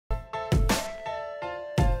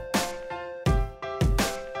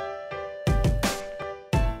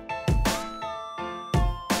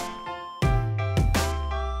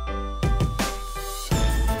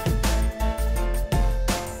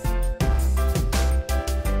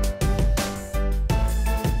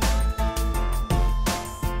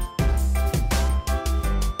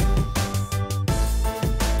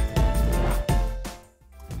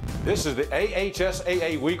This is the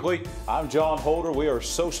AHSAA Weekly. I'm John Holder. We are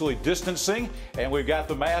socially distancing, and we've got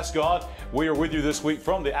the mask on. We are with you this week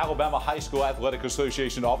from the Alabama High School Athletic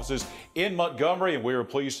Association offices in Montgomery, and we are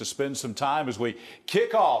pleased to spend some time as we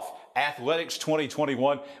kick off Athletics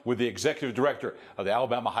 2021 with the Executive Director of the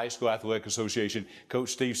Alabama High School Athletic Association,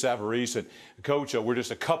 Coach Steve Savarese. And Coach, we're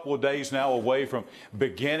just a couple of days now away from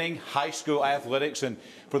beginning high school athletics, and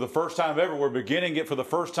for the first time ever, we're beginning it for the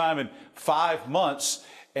first time in 5 months.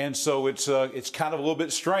 And so it's kind of a little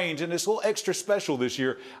bit strange, and it's a little extra special this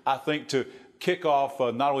year, I think, to kick off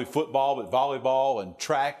not only football but volleyball and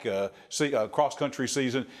track, cross-country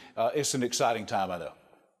season. It's an exciting time, I know.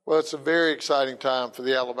 Well, it's a very exciting time for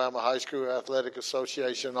the Alabama High School Athletic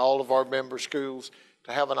Association, all of our member schools,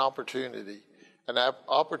 to have an opportunity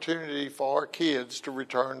for our kids to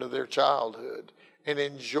return to their childhood and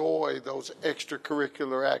enjoy those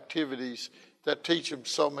extracurricular activities that teach them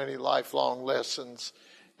so many lifelong lessons.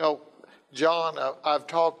 You know, John, I've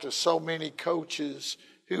talked to so many coaches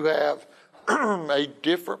who have a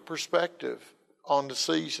different perspective on the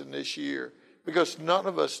season this year because none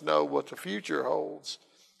of us know what the future holds.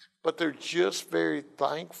 But they're just very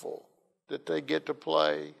thankful that they get to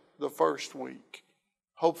play the first week.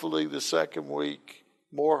 Hopefully the second week,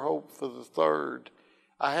 more hope for the third.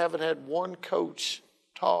 I haven't had one coach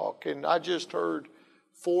talk, and I just heard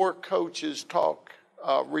 4 coaches talk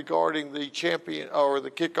regarding the champion or the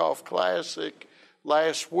kickoff classic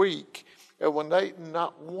last week. And when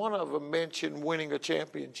not one of them mentioned winning a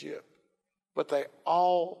championship, but they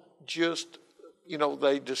all just,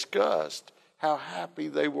 they discussed how happy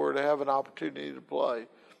they were to have an opportunity to play.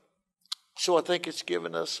 So I think it's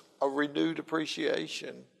given us a renewed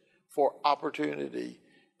appreciation for opportunity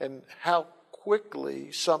and how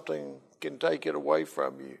quickly something can take it away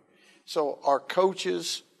from you. So our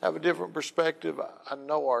coaches have a different perspective. I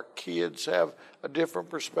know our kids have a different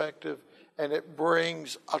perspective, and it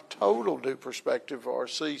brings a total new perspective for our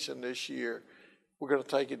season this year. We're going to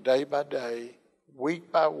take it day by day,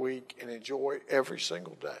 week by week, and enjoy every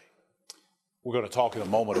single day. We're going to talk in a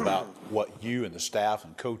moment about what you and the staff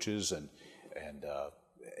and coaches and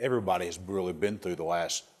everybody has really been through the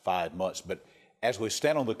last 5 months. But as we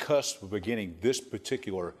stand on the cusp of beginning this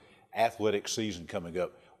particular athletic season coming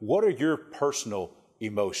up, what are your personal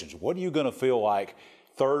emotions? What are you going to feel like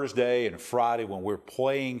Thursday and Friday when we're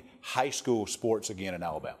playing high school sports again in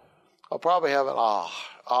Alabama? I'll probably have an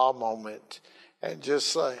ah moment and just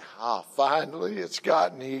say, finally it's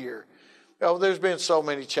gotten here. There's been so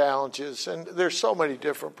many challenges, and there's so many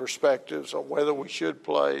different perspectives on whether we should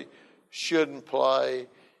play, shouldn't play.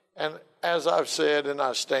 And as I've said, and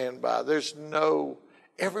I stand by,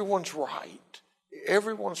 everyone's right.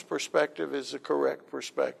 Everyone's perspective is the correct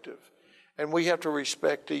perspective, and we have to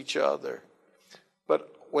respect each other.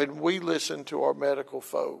 But when we listen to our medical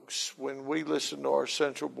folks, when we listen to our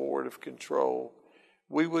Central Board of Control,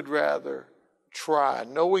 we would rather try,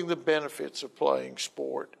 knowing the benefits of playing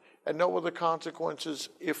sport, and know what the consequences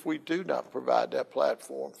if we do not provide that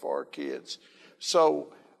platform for our kids.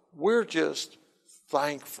 So we're just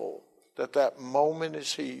thankful that moment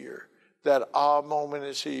is here, that our moment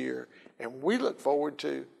is here, and we look forward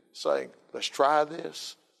to saying, let's try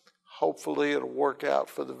this. Hopefully it'll work out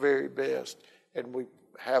for the very best, and we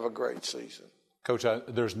have a great season. Coach,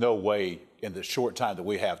 there's no way in the short time that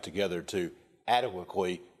we have together to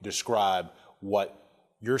adequately describe what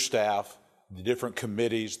your staff, the different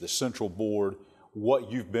committees, the central board,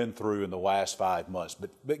 what you've been through in the last 5 months.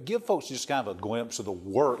 But give folks just kind of a glimpse of the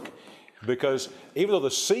work, because even though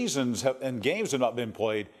the seasons and games have not been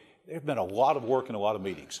played, there have been a lot of work and a lot of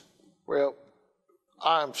meetings. Well,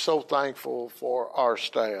 I'm so thankful for our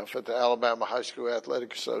staff at the Alabama High School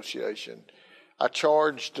Athletic Association. I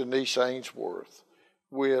charged Denise Ainsworth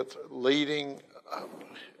with leading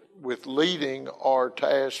our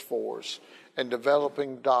task force and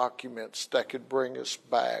developing documents that could bring us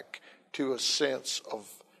back to a sense of,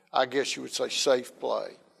 I guess you would say, safe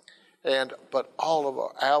play. But all of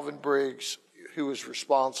our, Alvin Briggs, who is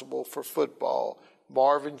responsible for football,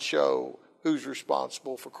 Marvin Cho, who's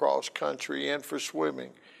responsible for cross country and for swimming,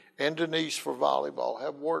 and Denise for volleyball,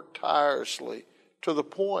 have worked tirelessly to the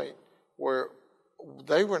point where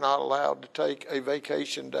they were not allowed to take a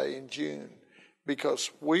vacation day in June because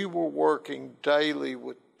we were working daily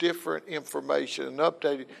with different information and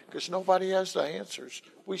updating, because nobody has the answers.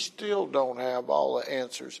 We still don't have all the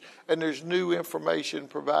answers. And there's new information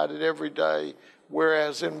provided every day,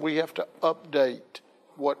 whereas then we have to update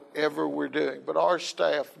whatever we're doing. But our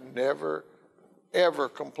staff never, ever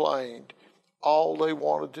complained. All they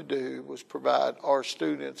wanted to do was provide our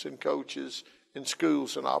students and coaches in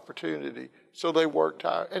schools an opportunity. So they worked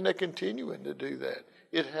hard, and they're continuing to do that.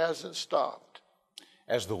 It hasn't stopped.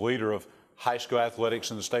 As the leader of high school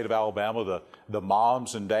athletics in the state of Alabama, the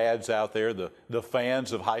moms and dads out there, the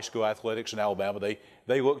fans of high school athletics in Alabama,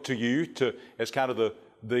 they look to you as kind of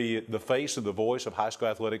the face and the voice of high school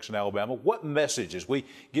athletics in Alabama. What message, as we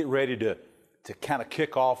get ready to kind of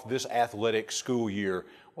kick off this athletic school year,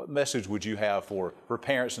 what message would you have for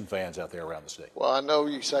parents and fans out there around the state? Well, I know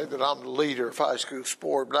you say that I'm the leader of high school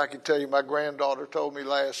sport, but I can tell you my granddaughter told me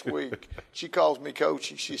last week, she calls me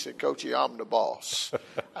Coachy. She said, Coachy, I'm the boss.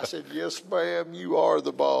 I said, yes, ma'am, you are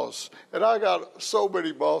the boss. And I got so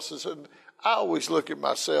many bosses, and I always look at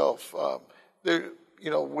myself.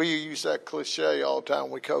 We use that cliche all the time.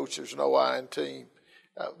 We coach, there's no I in team.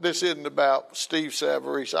 This isn't about Steve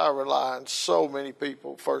Savarese. I rely on so many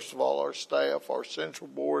people. First of all, our staff, our Central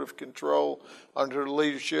Board of Control, under the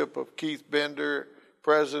leadership of Keith Bender,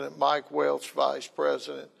 President Mike Welch, Vice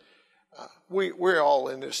President. We're all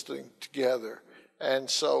in this thing together. And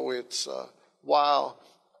so it's, while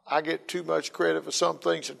I get too much credit for some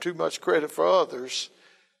things and too much credit for others,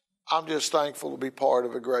 I'm just thankful to be part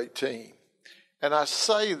of a great team. And I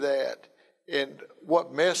say that, and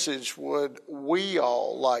what message would we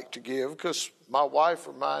all like to give? Because my wife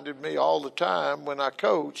reminded me all the time when I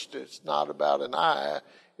coached, it's not about an I,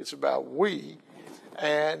 it's about we.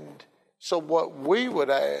 And so what we would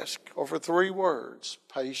ask are for 3 words: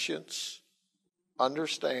 patience,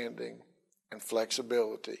 understanding, and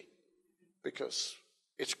flexibility. Because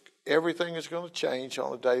everything is going to change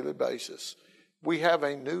on a daily basis. We have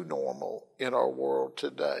a new normal in our world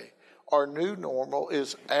today. Our new normal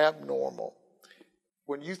is abnormal.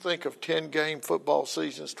 When you think of 10-game football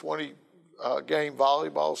seasons, 20-game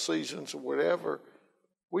volleyball seasons, or whatever,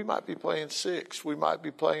 we might be playing 6. We might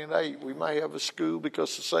be playing 8. We may have a school,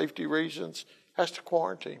 because of safety reasons, has to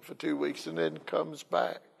quarantine for 2 weeks and then comes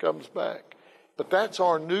back. But that's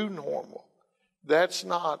our new normal. That's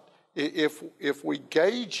not, if we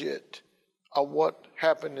gauge it on what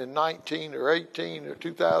happened in 19 or 18 or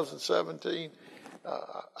 2017,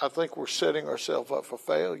 I think we're setting ourselves up for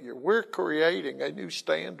failure. We're creating a new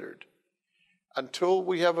standard. Until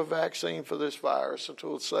we have a vaccine for this virus,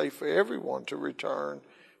 until it's safe for everyone to return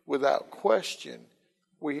without question,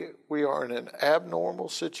 we are in an abnormal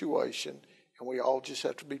situation, and we all just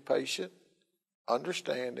have to be patient,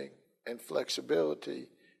 understanding, and flexibility.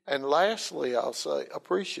 And lastly, I'll say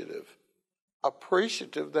appreciative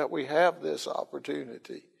that we have this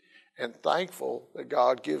opportunity, and thankful that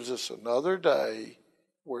God gives us another day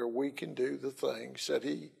where we can do the things that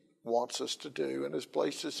He wants us to do and has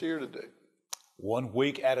placed us here to do. 1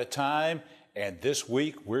 week at a time, and this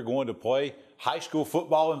week we're going to play high school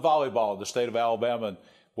football and volleyball in the state of Alabama. And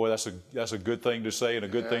boy, that's a good thing to say and a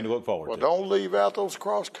good thing to look forward to. Well, don't leave out those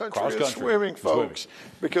cross-country and swimming folks,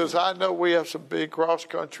 because I know we have some big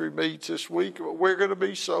cross-country meets this week. We're going to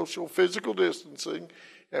be social, physical distancing,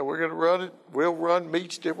 and we're going to run it. We'll run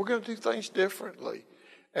meets different. We're going to do things differently.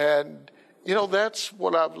 And, that's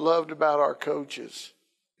what I've loved about our coaches,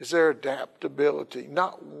 is their adaptability.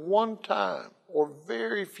 Not one time, or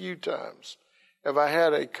very few times, have I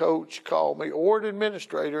had a coach call me or an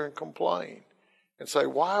administrator and complain and say,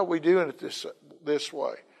 why are we doing it this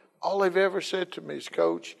way? All they've ever said to me is,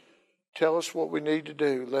 Coach, tell us what we need to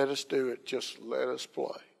do. Let us do it. Just let us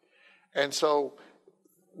play. And so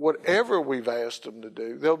whatever we've asked them to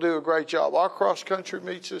do, they'll do a great job. Our cross-country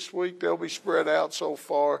meets this week, they'll be spread out so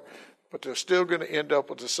far, but they're still going to end up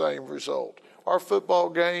with the same result. Our football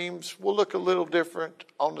games will look a little different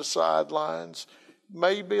on the sidelines,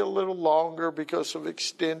 maybe a little longer because of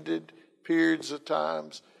extended periods of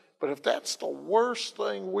times. But if that's the worst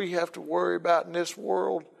thing we have to worry about in this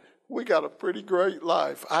world, we got a pretty great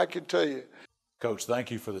life, I can tell you. Coach,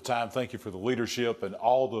 thank you for the time. Thank you for the leadership and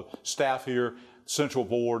all the staff here, Central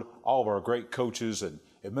Board, all of our great coaches and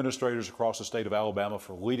administrators across the state of Alabama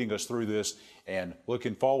for leading us through this, and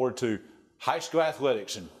looking forward to high school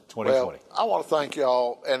athletics in 2020. Well, I want to thank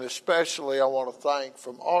y'all, and especially I want to thank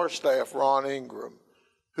from our staff, Ron Ingram,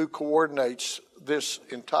 who coordinates this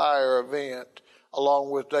entire event,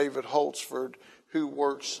 along with David Holtzford, who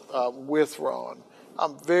works with Ron.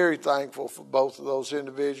 I'm very thankful for both of those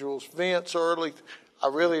individuals. Vince Early, I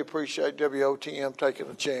really appreciate WOTM taking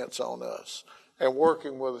a chance on us and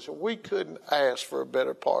working with us. And we couldn't ask for a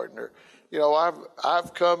better partner.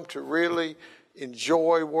 I've come to really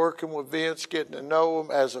enjoy working with Vince, getting to know him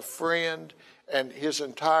as a friend, and his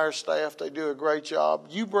entire staff. They do a great job.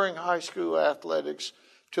 You bring high school athletics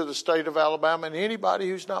to the state of Alabama, and anybody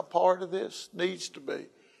who's not part of this needs to be,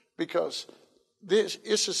 because this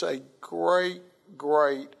is a great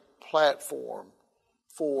platform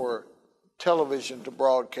for television to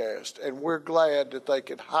broadcast, and we're glad that they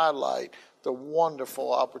can highlight the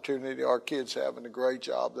wonderful opportunity our kids have and the great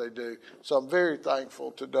job they do. So I'm very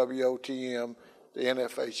thankful to WOTM, the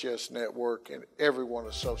NFHS network, and everyone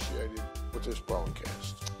associated with this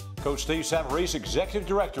broadcast. Coach Steve Savarese, Executive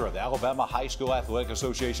Director of the Alabama High School Athletic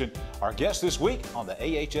Association, our guest this week on the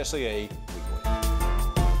AHSAA Weekly.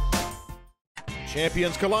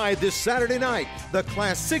 Champions collide this Saturday night. The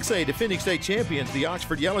Class 6A defending state champions, the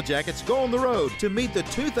Oxford Yellow Jackets, go on the road to meet the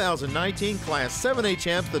 2019 Class 7A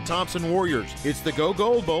champs, the Thompson Warriors. It's the Go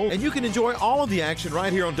Gold Bowl, and you can enjoy all of the action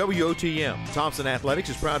right here on WOTM. Thompson Athletics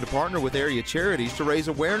is proud to partner with area charities to raise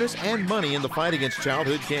awareness and money in the fight against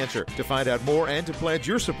childhood cancer. To find out more and to pledge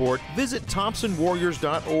your support, visit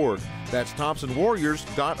ThompsonWarriors.org. That's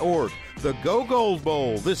ThompsonWarriors.org. The Go Gold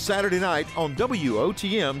Bowl this Saturday night on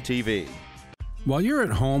WOTM TV. While you're at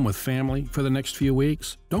home with family for the next few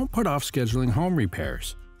weeks, don't put off scheduling home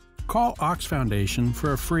repairs. Call Ox Foundation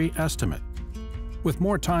for a free estimate. With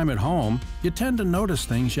more time at home, you tend to notice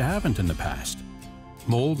things you haven't in the past.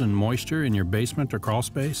 Mold and moisture in your basement or crawl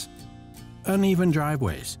space, uneven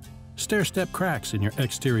driveways, stair-step cracks in your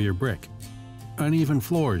exterior brick, uneven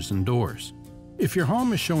floors and doors. If your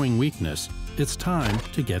home is showing weakness, it's time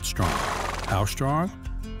to get strong. How strong?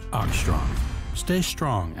 Ox Strong. Stay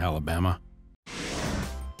strong, Alabama.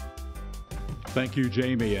 Thank you,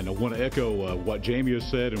 Jamie. And I want to echo what Jamie has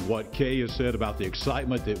said and what Kay has said about the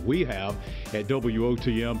excitement that we have at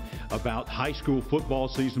WOTM about high school football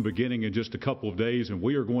season beginning in just a couple of days. And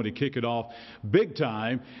we are going to kick it off big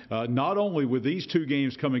time, not only with these two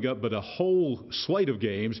games coming up, but a whole slate of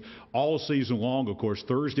games all season long. Of course,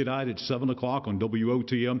 Thursday night at 7 o'clock on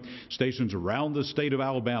WOTM, stations around the state of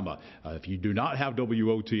Alabama. If you do not have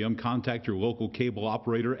WOTM, contact your local cable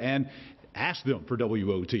operator and ask them for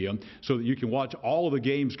WOTM so that you can watch all of the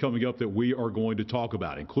games coming up that we are going to talk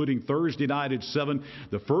about, including Thursday night at 7,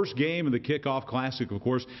 the first game in the Kickoff Classic, of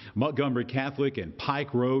course, Montgomery Catholic and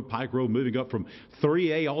Pike Road. Pike Road moving up from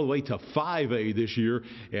 3A all the way to 5A this year,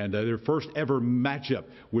 and their first ever matchup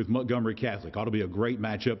with Montgomery Catholic. Ought to be a great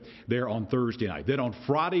matchup there on Thursday night. Then on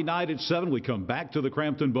Friday night at 7, we come back to the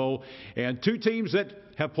Crampton Bowl, and two teams that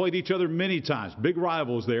have played each other many times. Big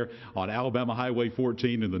rivals there on Alabama Highway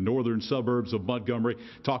 14 in the northern suburbs of Montgomery,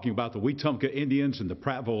 talking about the Wetumpka Indians and the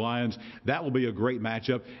Prattville Lions. That will be a great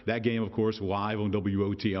matchup. That game, of course, live on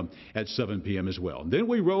WOTM at 7 p.m. as well. And then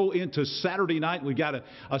we roll into Saturday night. We got a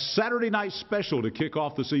Saturday night special to kick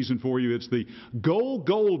off the season for you. It's the Gold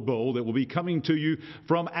Bowl that will be coming to you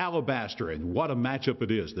from Alabaster. And what a matchup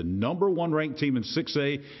it is. The number one ranked team in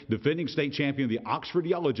 6A, defending state champion, the Oxford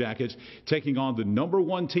Yellow Jackets, taking on the number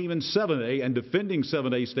one team in 7A and defending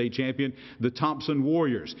 7A state champion, the Thompson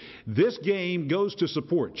Warriors. This game goes to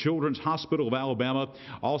support Children's Hospital of Alabama,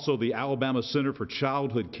 also the Alabama Center for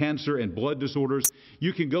Childhood Cancer and Blood Disorders.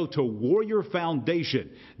 You can go to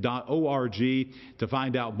warriorfoundation.org to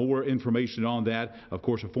find out more information on that. Of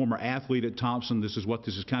course, a former athlete at Thompson, this is what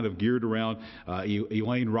this is kind of geared around,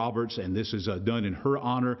 Elaine Roberts, and this is done in her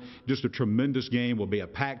honor. Just a tremendous game. Will be a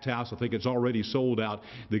packed house. I think it's already sold out.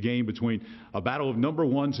 The game between a battle of number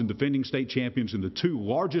ones and defending state champions in the two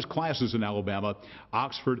largest classes in Alabama,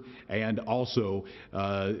 Oxford and also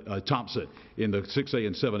Thompson in the 6A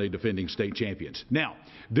and 7A defending state champions. Now,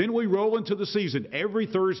 then we roll into the season every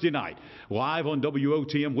Thursday night. Live on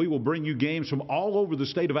WOTM, we will bring you games from all over the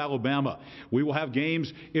state of Alabama. We will have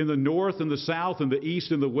games in the north and the south and the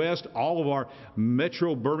east and the west. All of our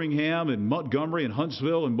metro Birmingham and Montgomery and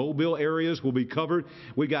Huntsville and Mobile areas will be covered.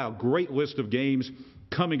 We got a great list of games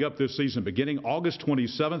coming up this season. Beginning August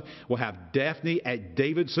 27th, we'll have Daphne at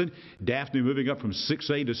Davidson. Daphne moving up from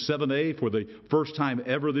 6A to 7A for the first time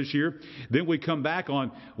ever this year. Then we come back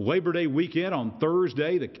on Labor Day weekend on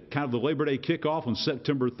Thursday, the Labor Day kickoff on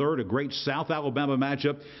September 3rd, a great South Alabama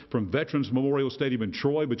matchup from Veterans Memorial Stadium in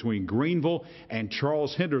Troy between Greenville and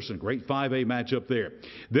Charles Henderson. Great 5A matchup there.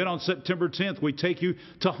 Then on September 10th, we take you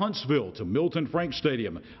to Huntsville, to Milton Frank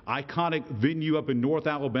Stadium, iconic venue up in North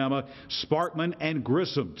Alabama. Sparkman and Grissom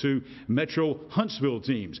to Metro Huntsville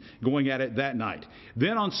teams going at it that night.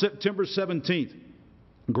 Then on September 17th,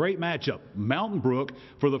 great matchup. Mountain Brook,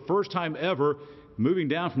 for the first time ever, moving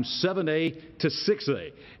down from 7A to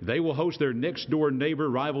 6A. They will host their next-door neighbor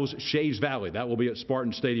rivals, Shays Valley. That will be at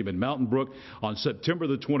Spartan Stadium in Mountain Brook on September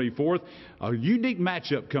the 24th. A unique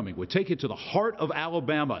matchup coming. We'll take it to the heart of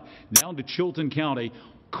Alabama, down to Chilton County.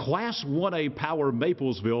 Class 1A Power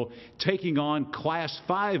Maplesville taking on Class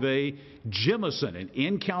 5A Jemison, an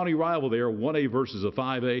in-county rival there, 1A versus a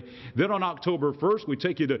 5A. Then on October 1st, we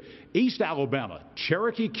take you to East Alabama,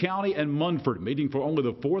 Cherokee County and Munford, meeting for only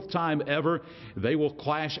the 4th time ever. They will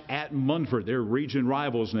clash at Munford. They're region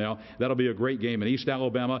rivals now. That'll be a great game in East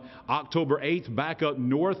Alabama. October 8th, back up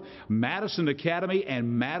north, Madison Academy and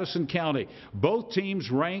Madison County. Both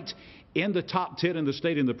teams ranked in the top 10 in the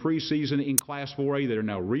state in the preseason in Class 4A. They're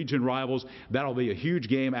now region rivals. That'll be a huge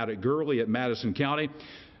game out at Gurley at Madison County.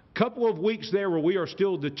 Couple of weeks there where we are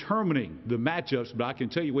still determining the matchups, but I can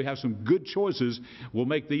tell you we have some good choices. We'll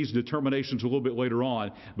make these determinations a little bit later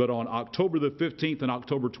on. But on October the 15th and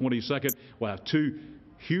October 22nd, we'll have 2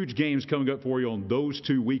 huge games coming up for you on those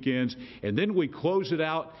 2 weekends. And then we close it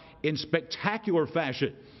out in spectacular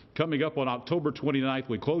fashion. Coming up on October 29th,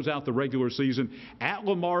 we close out the regular season at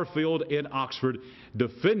Lamar Field in Oxford,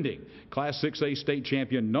 defending Class 6A state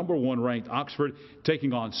champion, number 1 ranked Oxford,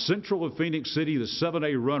 taking on Central of Phoenix City, the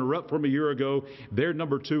 7A runner-up from a year ago. They're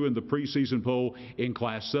number 2 in the preseason poll in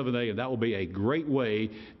Class 7A, and that will be a great way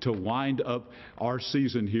to wind up our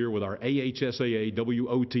season here with our AHSAA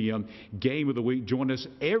WOTM Game of the Week. Join us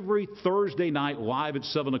every Thursday night live at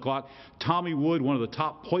 7 o'clock. Tommy Wood, one of the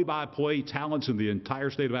top play-by-play talents in the entire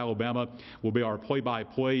state of Alabama, will be our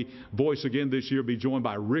play-by-play voice again this year. Be joined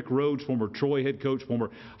by Rick Rhodes, former Troy head coach, former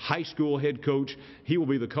high school head coach. He will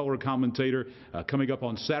be the color commentator. Coming up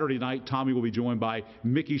on Saturday night, Tommy will be joined by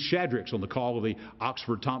Mickey Shadricks on the call of the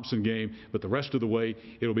Oxford-Thompson game. But the rest of the way,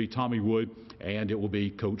 it'll be Tommy Wood and it will be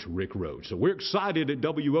Coach Rick Rhodes. So we're excited at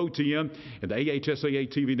WOTM and the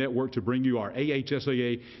AHSAA TV network to bring you our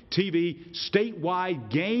AHSAA TV statewide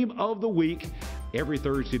Game of the Week every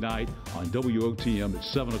Thursday night on WOTM at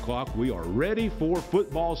 7 o'clock. We are ready for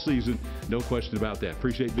football season. No question about that.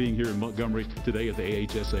 Appreciate being here in Montgomery today at the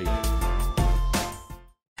AHSAA.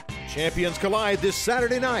 Champions collide this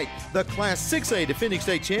Saturday night. The Class 6A defending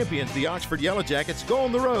state champions, the Oxford Yellow Jackets, go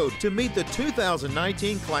on the road to meet the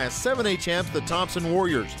 2019 Class 7A champs, the Thompson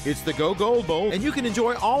Warriors. It's the Go Gold Bowl, and you can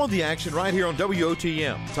enjoy all of the action right here on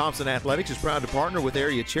WOTM. Thompson Athletics is proud to partner with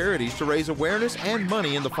area charities to raise awareness and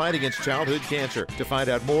money in the fight against childhood cancer. To find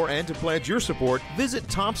out more and to pledge your support, visit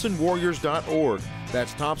ThompsonWarriors.org.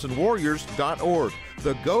 That's ThompsonWarriors.org.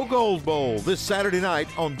 The Go Gold Bowl this Saturday night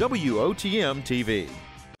on WOTM TV.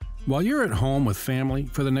 While you're at home with family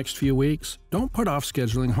for the next few weeks, don't put off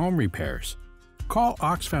scheduling home repairs. Call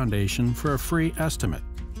Ox Foundation for a free estimate.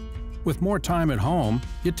 With more time at home,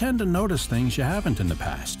 you tend to notice things you haven't in the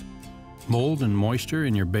past. Mold and moisture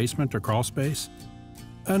in your basement or crawl space,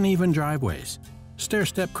 uneven driveways,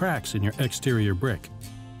 stair-step cracks in your exterior brick,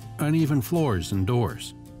 uneven floors and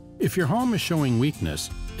doors. If your home is showing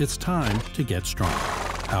weakness, it's time to get strong.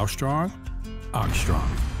 How strong? Ox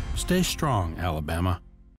Strong. Stay strong, Alabama.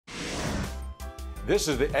 This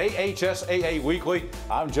is the AHSAA Weekly.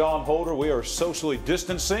 I'm John Holder. We are socially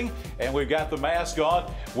distancing, and we've got the mask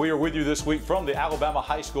on. We are with you this week from the Alabama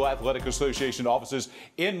High School Athletic Association offices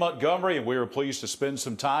in Montgomery, and we are pleased to spend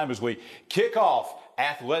some time as we kick off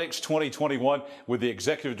Athletics 2021 with the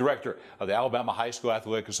Executive Director of the Alabama High School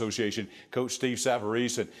Athletic Association, Coach Steve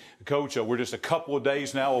Savarese. And Coach, we're just a couple of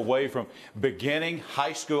days now away from beginning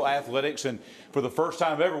high school athletics, and for the first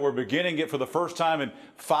time ever, we're beginning it for the first time in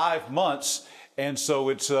 5 months. And so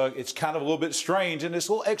it's kind of a little bit strange, and it's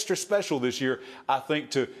a little extra special this year, I think,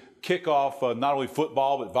 to kick off not only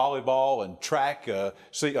football but volleyball and track,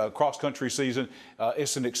 cross-country season.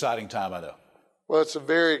 It's an exciting time, I know. Well, it's a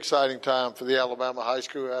very exciting time for the Alabama High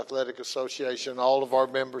School Athletic Association, all of our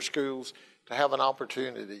member schools, to have an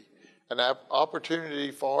opportunity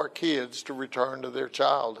for our kids to return to their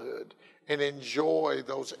childhood and enjoy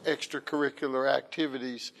those extracurricular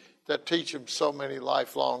activities that teach them so many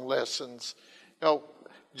lifelong lessons. You know,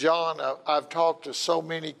 John, I've talked to so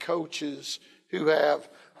many coaches who have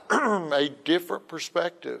a different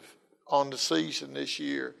perspective on the season this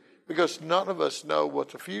year because none of us know what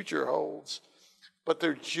the future holds, but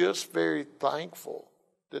they're just very thankful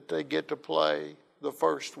that they get to play the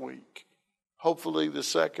first week. Hopefully the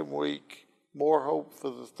second week, more hope for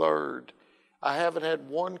the third. I haven't had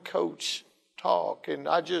one coach talk, and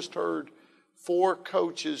I just heard 4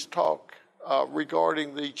 coaches talk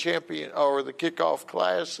regarding the champion or the kickoff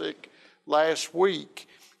classic last week,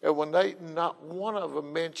 and when not one of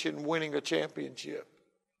them mentioned winning a championship,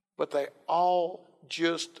 but they all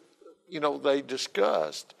just, they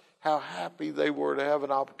discussed how happy they were to have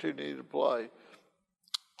an opportunity to play.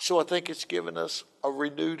 So I think it's given us a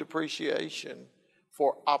renewed appreciation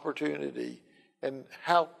for opportunity and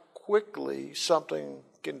how quickly something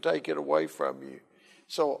can take it away from you.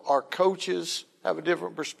 So our coaches have a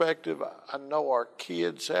different perspective. I know our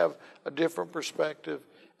kids have a different perspective,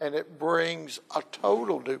 and it brings a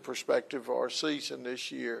total new perspective for our season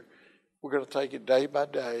this year. We're going to take it day by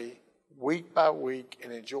day, week by week,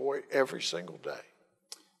 and enjoy every single day.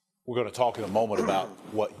 We're going to talk in a moment about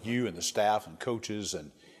what you and the staff and coaches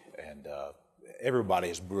and everybody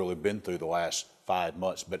has really been through the last 5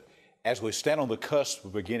 months. But as we stand on the cusp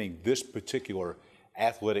of beginning this particular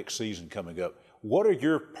athletic season coming up, what are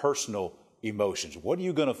your personal emotions? What are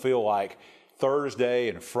you going to feel like Thursday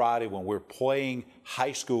and Friday when we're playing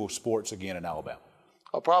high school sports again in Alabama?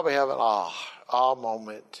 I'll probably have an ah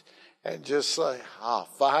moment and just say,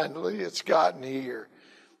 finally it's gotten here.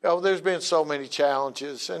 There's been so many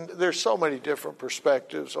challenges, and there's so many different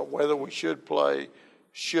perspectives on whether we should play,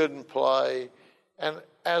 shouldn't play. And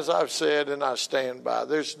as I've said, and I stand by,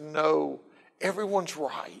 everyone's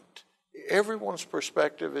right. Everyone's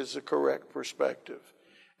perspective is the correct perspective.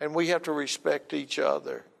 And we have to respect each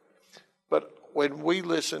other. But when we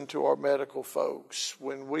listen to our medical folks,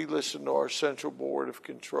 when we listen to our Central Board of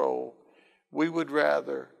Control, we would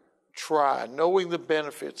rather try, knowing the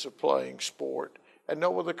benefits of playing sport, and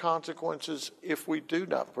know what the consequences if we do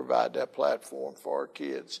not provide that platform for our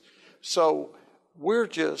kids. So we're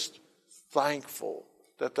just thankful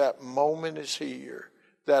that moment is here,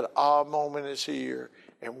 that moment is here,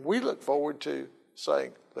 and we look forward to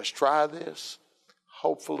saying, let's try this.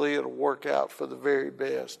 Hopefully it'll work out for the very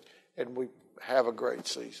best, and we have a great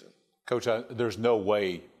season. Coach, there's no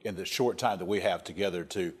way in the short time that we have together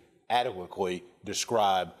to adequately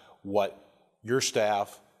describe what your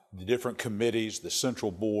staff, the different committees, the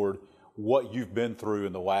central board, what you've been through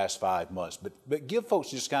in the last 5 months. But give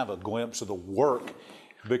folks just kind of a glimpse of the work,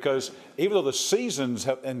 because even though the seasons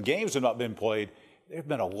and games have not been played, there's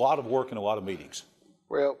been a lot of work and a lot of meetings.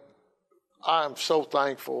 Well, I'm so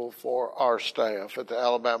thankful for our staff at the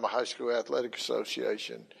Alabama High School Athletic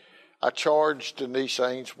Association. I charged Denise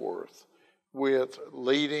Ainsworth with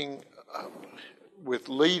leading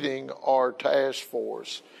our task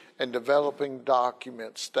force and developing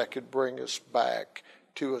documents that could bring us back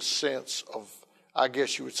to a sense of, I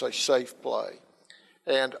guess you would say, safe play.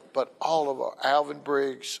 But all of Alvin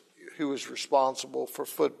Briggs, who is responsible for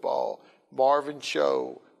football, Marvin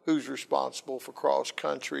Cho, who's responsible for cross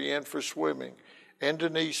country and for swimming, and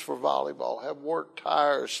Denise for volleyball, have worked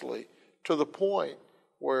tirelessly to the point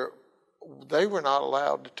where they were not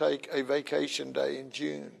allowed to take a vacation day in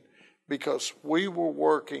June because we were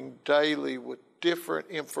working daily with different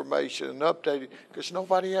information and updating, because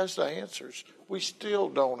nobody has the answers. We still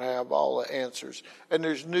don't have all the answers. And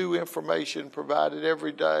there's new information provided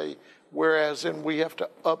every day, whereas then we have to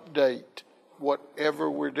update whatever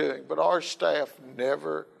we're doing. But our staff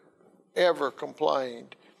never, ever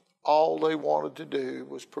complained. All they wanted to do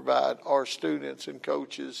was provide our students and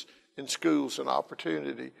coaches and schools an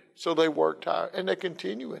opportunity. So they worked hard, and they're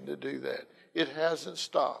continuing to do that. It hasn't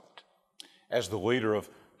stopped. As the leader of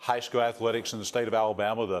high school athletics in the state of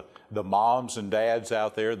Alabama, the moms and dads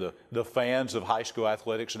out there, the fans of high school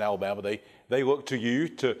athletics in Alabama, they look to you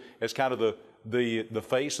as kind of the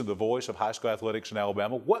face and the voice of high school athletics in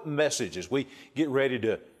Alabama. What message, as we get ready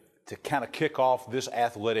to kind of kick off this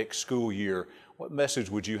athletic school year, what message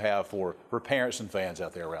would you have for parents and fans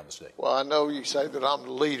out there around the state? Well, I know you say that I'm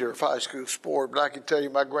the leader of high school sport, but I can tell you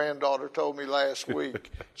my granddaughter told me last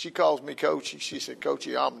week, she calls me Coachy. She said,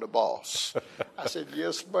 Coachy, I'm the boss. I said,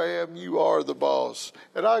 yes, ma'am, you are the boss.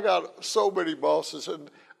 And I got so many bosses, and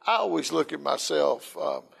I always look at myself.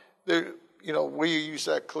 We use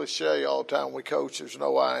that cliche all the time. We coach, there's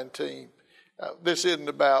no I in team. This isn't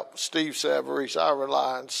about Steve Savarese. I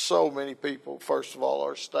rely on so many people. First of all,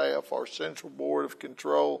 our staff, our Central Board of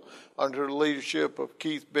Control, under the leadership of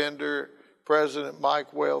Keith Bender, President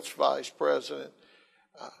Mike Welch, Vice President.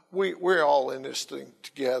 We're all in this thing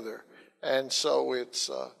together. And so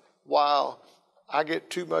it's, while I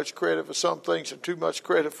get too much credit for some things and too much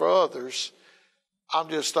credit for others, I'm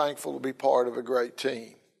just thankful to be part of a great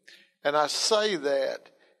team. And I say that,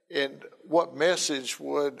 and what message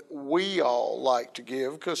would we all like to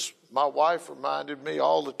give? Because my wife reminded me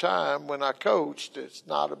all the time when I coached, it's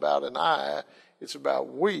not about an I, it's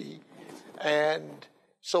about we. And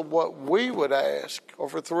so what we would ask are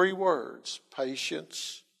for 3 words: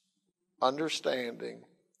 patience, understanding,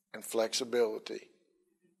 and flexibility.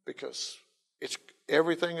 Because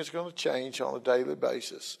everything is going to change on a daily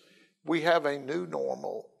basis. We have a new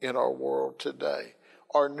normal in our world today.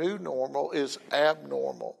 Our new normal is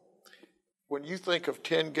abnormal. When you think of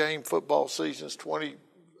 10-game football seasons,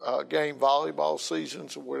 20-game volleyball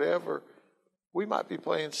seasons, or whatever, we might be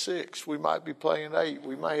playing 6. We might be playing 8.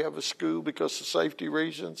 We may have a school, because of safety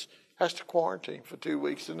reasons, has to quarantine for 2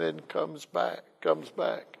 weeks and then comes back.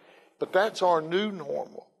 But that's our new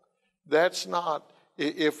normal. That's not,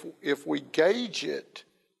 if we gauge it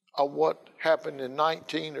on what happened in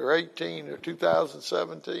 19 or 18 or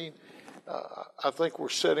 2017, I think we're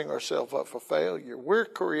setting ourselves up for failure. We're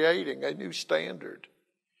creating a new standard.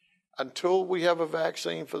 Until we have a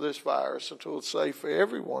vaccine for this virus, until it's safe for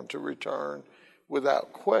everyone to return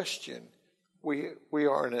without question, we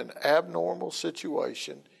are in an abnormal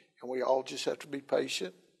situation, and we all just have to be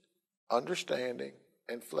patient, understanding,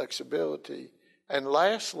 and flexibility. And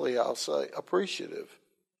lastly, I'll say appreciative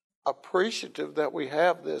that we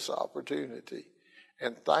have this opportunity,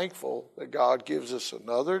 and thankful that God gives us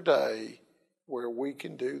another day where we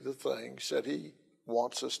can do the things that He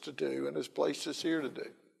wants us to do and has placed us here to do.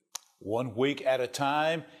 1 week at a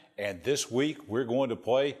time, and this week we're going to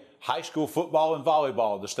play high school football and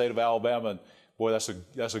volleyball in the state of Alabama. And boy, that's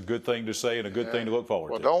a good thing to say and a good thing to look forward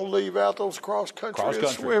to. Well, don't leave out those cross-country and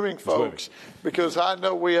swimming, folks, because I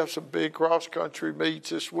know we have some big cross-country meets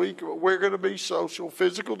this week. We're going to be social,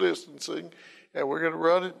 physical distancing, and we're going to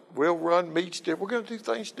run it. We'll run meets different. We're going to do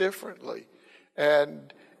things differently.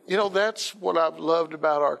 And, you know, that's what I've loved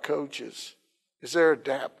about our coaches, is their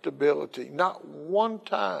adaptability. Not one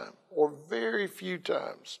time or very few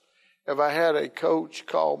times have I had a coach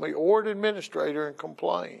call me or an administrator and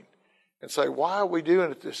complain and say, why are we doing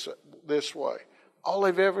it this way? All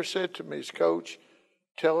they've ever said to me is, Coach,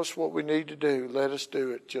 tell us what we need to do. Let us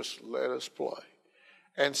do it. Just let us play.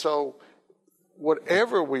 And so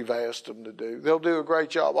whatever we've asked them to do, they'll do a great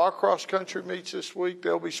job. Our cross-country meets this week,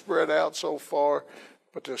 they'll be spread out so far,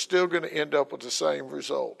 but they're still going to end up with the same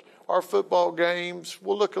result. Our football games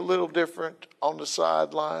will look a little different on the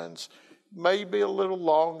sidelines, maybe a little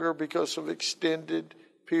longer because of extended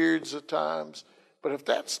periods of times. But if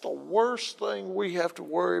that's the worst thing we have to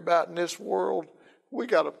worry about in this world, we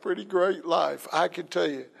got a pretty great life, I can tell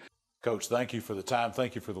you. Coach, thank you for the time.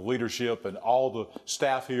 Thank you for the leadership and all the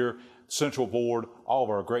staff here, Central Board, all of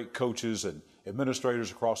our great coaches and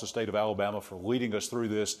administrators across the state of Alabama for leading us through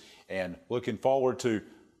this, and looking forward to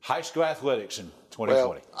high school athletics in 2020.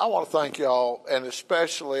 Well, I want to thank y'all, and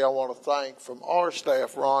especially I want to thank from our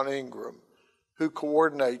staff, Ron Ingram, who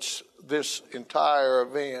coordinates this entire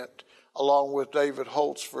event, along with David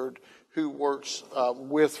Holtzford, who works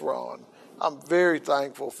with Ron. I'm very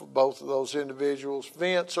thankful for both of those individuals.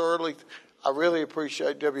 Vince Early, I really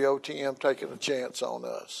appreciate WOTM taking a chance on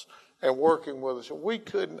us and working with us. And we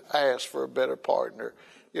couldn't ask for a better partner.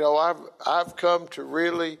 You know, I've come to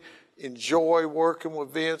really enjoy working with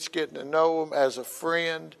Vince, getting to know him as a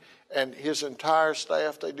friend, and his entire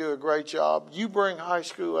staff. They do a great job. You bring high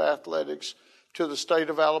school athletics to the state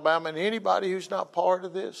of Alabama, and anybody who's not part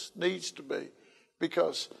of this needs to be,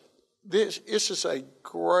 because this is a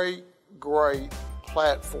great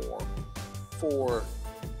platform for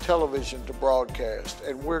television to broadcast,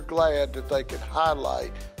 and we're glad that they can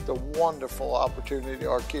highlight the wonderful opportunity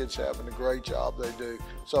our kids have and the great job they do.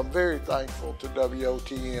 So I'm very thankful to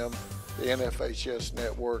WOTM, the NFHS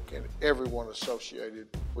network, and everyone associated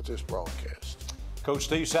with this broadcast. Coach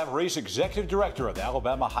Steve Savarese, Executive Director of the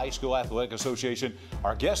Alabama High School Athletic Association,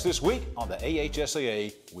 our guest this week on the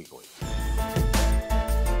AHSAA Weekly.